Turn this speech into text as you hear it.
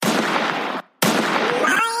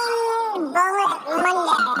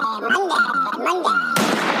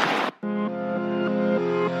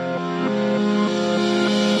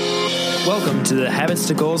Welcome to the Habits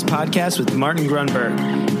to Goals podcast with Martin Grunberg.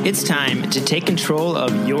 It's time to take control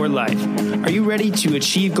of your life. Are you ready to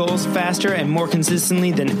achieve goals faster and more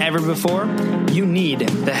consistently than ever before? You need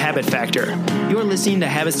the Habit Factor. You're listening to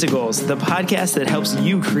Habits to Goals, the podcast that helps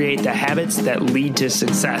you create the habits that lead to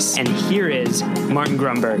success. And here is Martin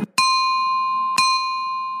Grunberg.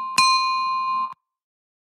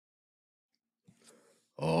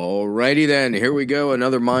 Alrighty then, here we go,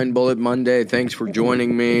 another Mind Bullet Monday. Thanks for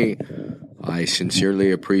joining me. I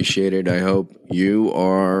sincerely appreciate it. I hope you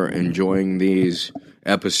are enjoying these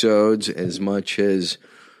episodes as much as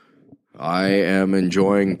I am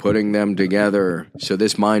enjoying putting them together. So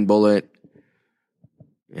this Mind Bullet,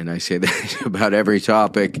 and I say that about every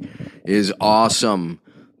topic, is awesome.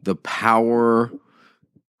 The power,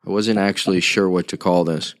 I wasn't actually sure what to call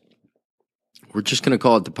this. We're just going to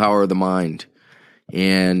call it the power of the mind.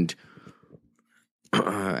 And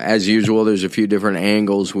as usual, there's a few different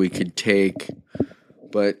angles we could take,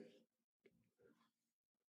 but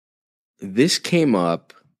this came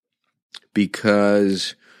up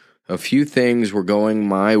because a few things were going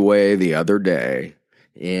my way the other day,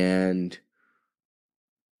 and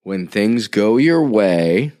when things go your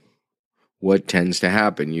way, what tends to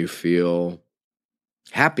happen? You feel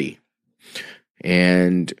happy.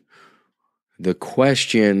 And the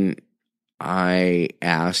question I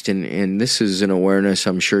asked, and this is an awareness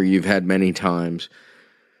I'm sure you've had many times,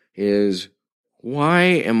 is why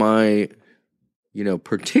am I,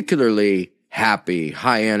 particularly happy,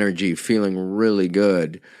 high energy, feeling really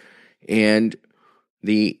good? And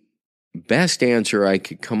the best answer I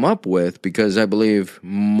could come up with, because I believe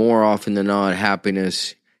more often than not,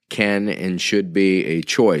 happiness can and should be a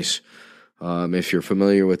choice. If you're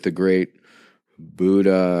familiar with the great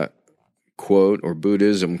Buddha quote or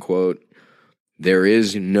Buddhism quote, there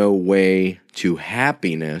is no way to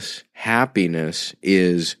happiness. Happiness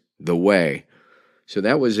is the way. So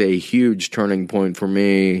that was a huge turning point for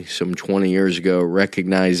me some 20 years ago,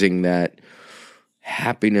 recognizing that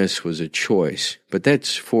happiness was a choice. But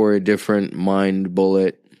that's for a different Mind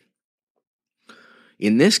Bullet.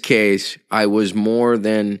 In this case, it was more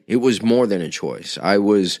than a choice. I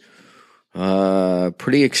was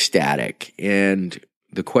pretty ecstatic. And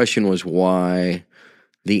the question was why.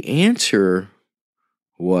 The answer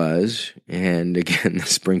was, and again,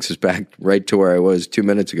 this brings us back right to where I was 2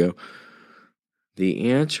 minutes ago.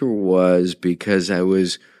 The answer was because I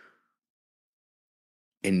was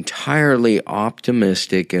entirely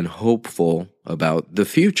optimistic and hopeful about the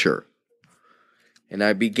future. And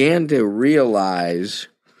I began to realize,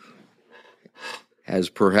 as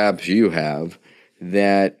perhaps you have,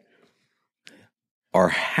 that our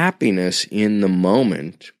happiness in the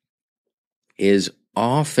moment is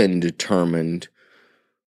often determined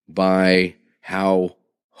by how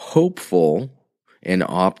hopeful and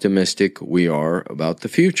optimistic we are about the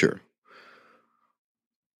future.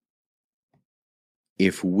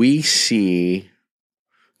 If we see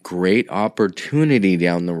great opportunity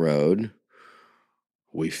down the road,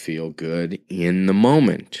 we feel good in the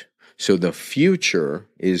moment. So the future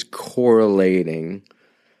is correlating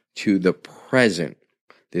to the present.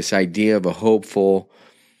 This idea of a hopeful,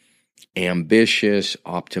 ambitious,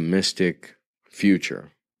 optimistic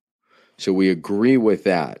future. So we agree with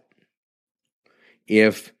that.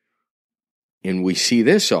 And we see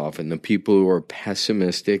this often, the people who are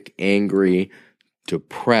pessimistic, angry,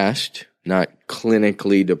 depressed, not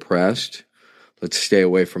clinically depressed, let's stay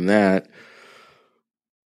away from that,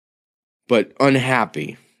 but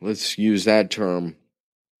unhappy, let's use that term.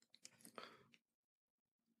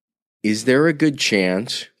 Is there a good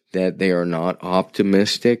chance that they are not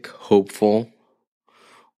optimistic, hopeful?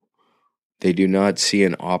 They do not see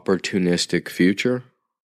an opportunistic future.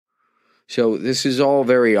 So this is all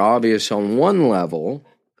very obvious on one level,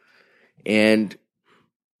 and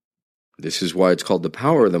this is why it's called the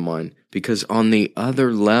power of the mind, because on the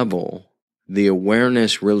other level, the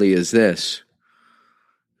awareness really is this.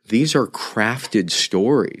 These are crafted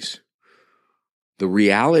stories. The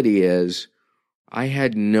reality is, I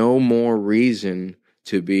had no more reason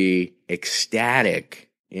to be ecstatic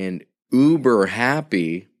and uber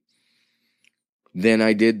happy than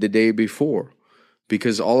I did the day before,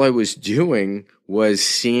 because all I was doing was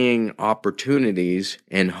seeing opportunities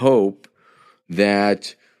and hope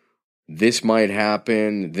that this might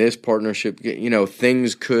happen, this partnership,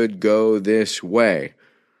 things could go this way.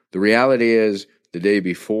 The reality is, the day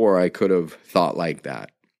before I could have thought like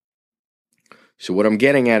that. So what I'm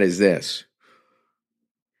getting at is this.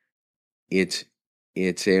 It's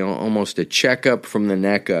almost a checkup from the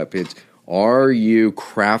neck up. Are you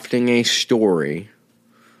crafting a story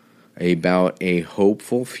about a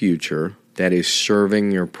hopeful future that is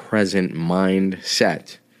serving your present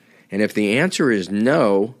mindset? And if the answer is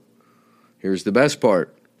no, here's the best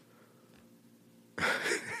part.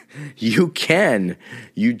 You can.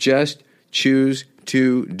 You just choose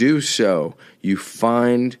to do so. You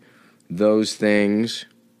find those things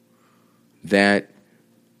that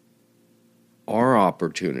are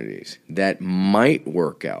opportunities that might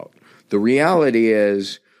work out. The reality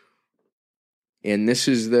is, and this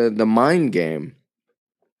is the mind game,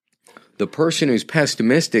 the person who's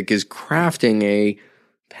pessimistic is crafting a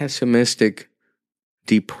pessimistic,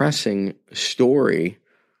 depressing story,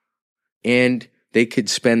 and they could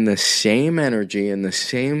spend the same energy and the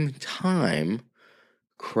same time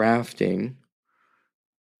crafting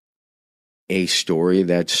a story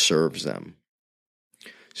that serves them.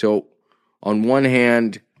 So, on one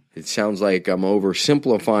hand, it sounds like I'm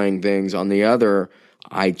oversimplifying things. On the other,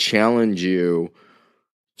 I challenge you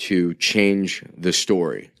to change the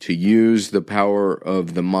story, to use the power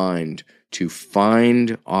of the mind, to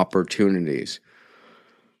find opportunities.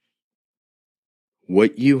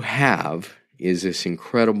 What you have is this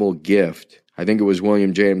incredible gift. I think it was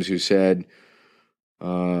William James who said,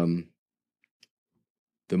 the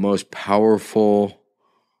most powerful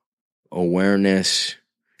awareness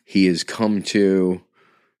he has come to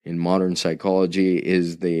in modern psychology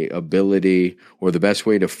is the ability, or the best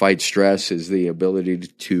way to fight stress is the ability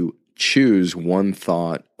to choose one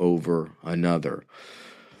thought over another.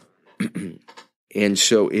 And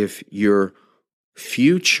so if your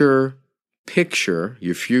future picture,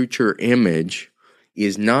 your future image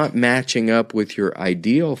is not matching up with your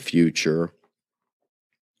ideal future,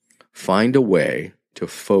 find a way to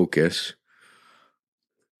focus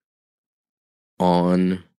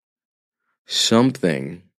on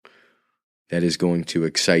something that is going to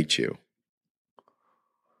excite you.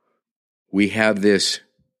 We have this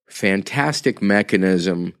fantastic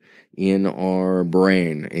mechanism in our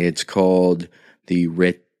brain. It's called the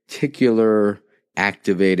reticular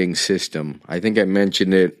activating system. I think I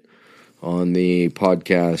mentioned it on the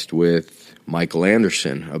podcast with Michael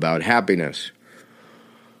Anderson about happiness.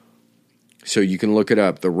 So you can look it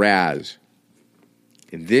up, the RAS.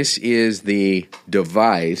 This is the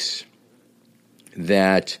device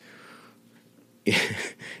that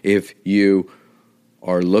if you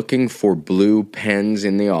are looking for blue pens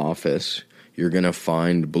in the office, you're going to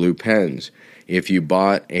find blue pens. If you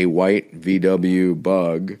bought a white VW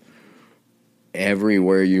Bug,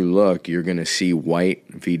 everywhere you look, you're going to see white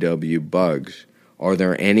VW Bugs. Are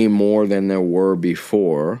there any more than there were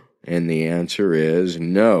before? And the answer is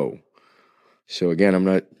no. So again, I'm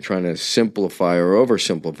not trying to simplify or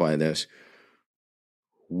oversimplify this.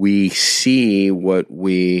 We see what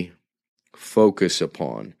we focus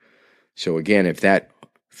upon. So again, if that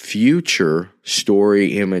future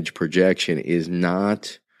story image projection is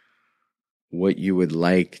not what you would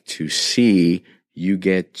like to see, you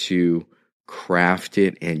get to craft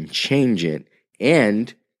it and change it,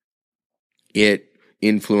 and it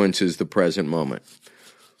influences the present moment.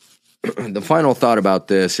 The final thought about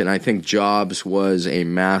this, and I think Jobs was a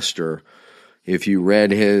master. If you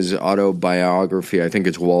read his autobiography, I think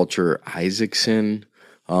it's Walter Isaacson,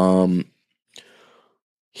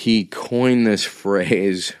 he coined this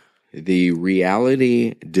phrase, the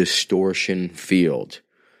reality distortion field.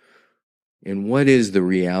 And what is the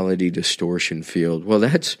reality distortion field? Well,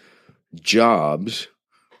 that's Jobs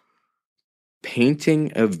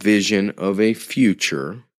painting a vision of a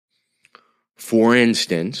future. For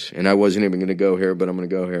instance, and I wasn't even going to go here, but I'm going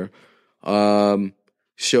to go here.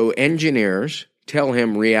 So engineers tell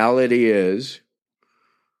him reality is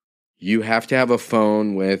you have to have a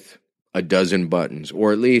phone with a dozen buttons,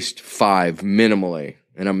 or at least 5 minimally.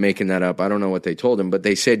 And I'm making that up. I don't know what they told him, but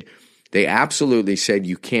they absolutely said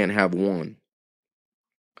you can't have one.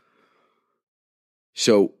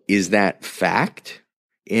 So is that fact?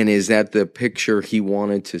 And is that the picture he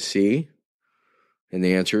wanted to see? And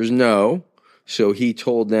the answer is no. So he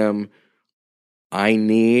told them, I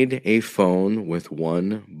need a phone with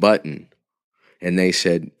 1 button. And they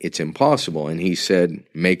said, it's impossible. And he said,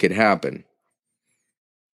 make it happen.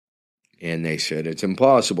 And they said, it's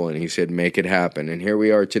impossible. And he said, make it happen. And here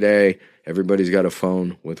we are today. Everybody's got a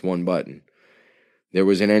phone with 1 button. There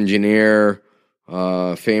was an engineer,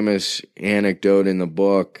 famous anecdote in the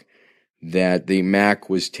book, that the Mac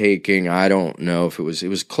was taking, I don't know if it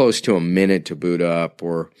was close to a minute to boot up,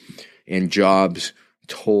 and Jobs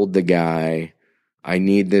told the guy, I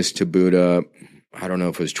need this to boot up. I don't know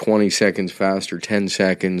if it was 20 seconds fast or 10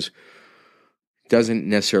 seconds. Doesn't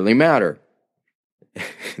necessarily matter.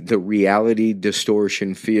 The reality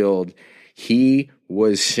distortion field, he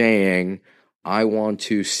was saying, I want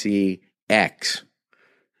to see X.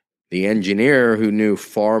 The engineer who knew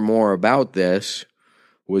far more about this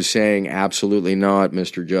was saying, absolutely not,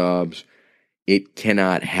 Mr. Jobs. It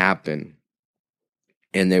cannot happen.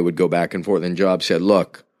 And they would go back and forth. And Jobs said,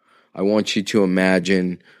 look, I want you to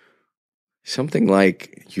imagine something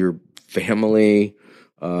like your family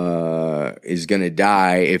is going to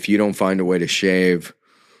die if you don't find a way to shave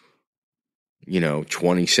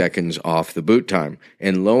 20 seconds off the boot time.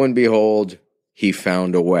 And lo and behold, he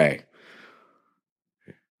found a way.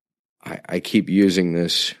 I keep using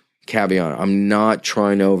this caveat. I'm not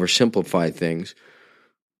trying to oversimplify things,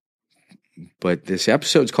 but this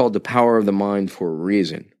episode's called The Power of the Mind for a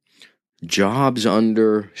reason. Jobs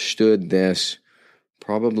understood this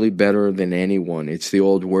probably better than anyone. It's the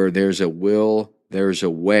old word, there's a will, there's a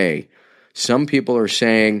way. Some people are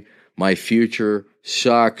saying, my future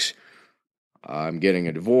sucks. I'm getting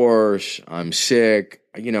a divorce. I'm sick.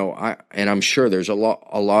 And I'm sure there's a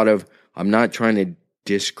lot of, I'm not trying to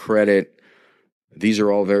discredit. These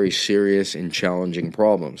are all very serious and challenging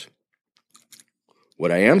problems.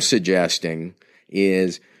 What I am suggesting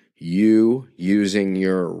is you using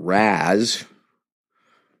your RAS,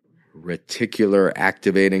 reticular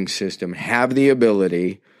activating system, have the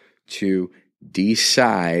ability to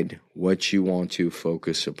decide what you want to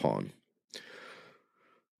focus upon.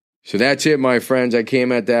 So that's it, my friends. I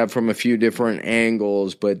came at that from a few different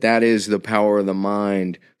angles, but that is the power of the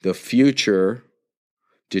mind. The future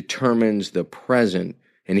determines the present.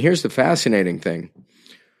 And here's the fascinating thing.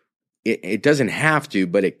 It doesn't have to,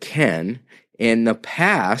 but it can. And the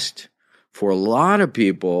past, for a lot of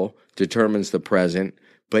people, determines the present,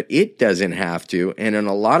 but it doesn't have to. And in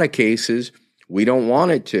a lot of cases, we don't want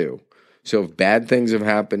it to. So if bad things have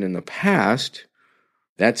happened in the past,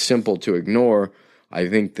 that's simple to ignore. I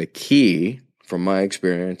think the key, from my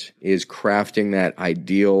experience, is crafting that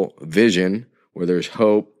ideal vision where there's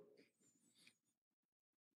hope,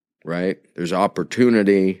 right? There's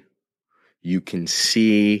opportunity. You can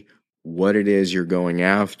see what it is you're going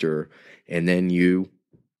after, and then you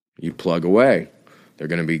plug away. There are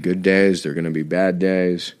going to be good days. There are going to be bad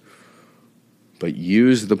days. But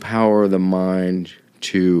use the power of the mind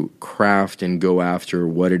to craft and go after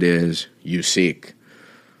what it is you seek.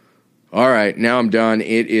 All right, now I'm done.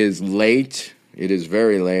 It is late. It is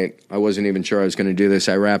very late. I wasn't even sure I was going to do this.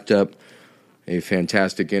 I wrapped up a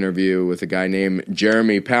fantastic interview with a guy named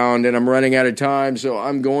Jeremy Pound, and I'm running out of time, so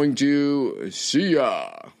I'm going to see ya.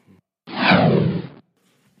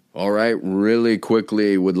 All right, really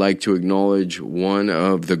quickly, would like to acknowledge one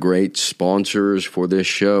of the great sponsors for this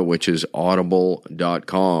show, which is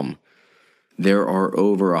Audible.com. There are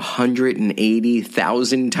over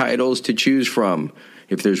 180,000 titles to choose from.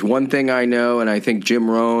 If there's one thing I know, and I think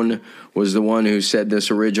Jim Rohn was the one who said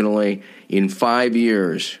this originally, in 5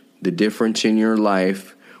 years, the difference in your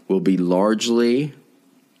life will be largely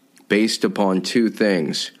based upon two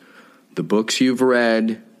things: the books you've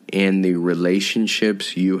read and the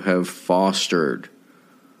relationships you have fostered.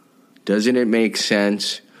 Doesn't it make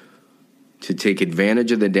sense to take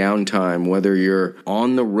advantage of the downtime, whether you're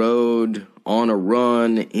on the road, on a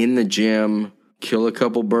run, in the gym, kill a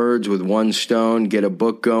couple birds with one stone, get a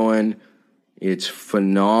book going? It's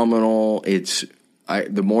phenomenal.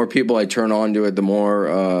 The more people I turn on to it, the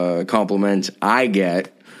more compliments I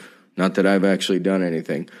get. Not that I've actually done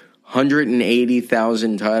anything.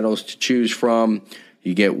 180,000 titles to choose from.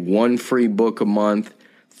 You get one free book a month,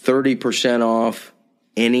 30% off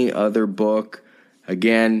any other book.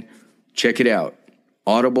 Again, check it out.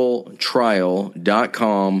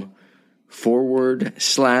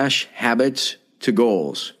 audibletrial.com/habits to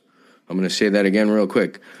goals. I'm going to say that again real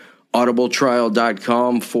quick.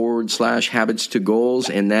 audibletrial.com/habits to goals.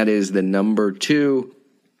 And that is the number 2.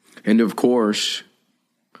 And of course,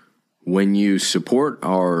 when you support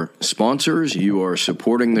our sponsors, you are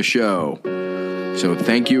supporting the show. So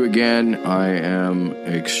thank you again. I am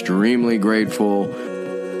extremely grateful.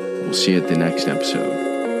 We'll see you at the next episode.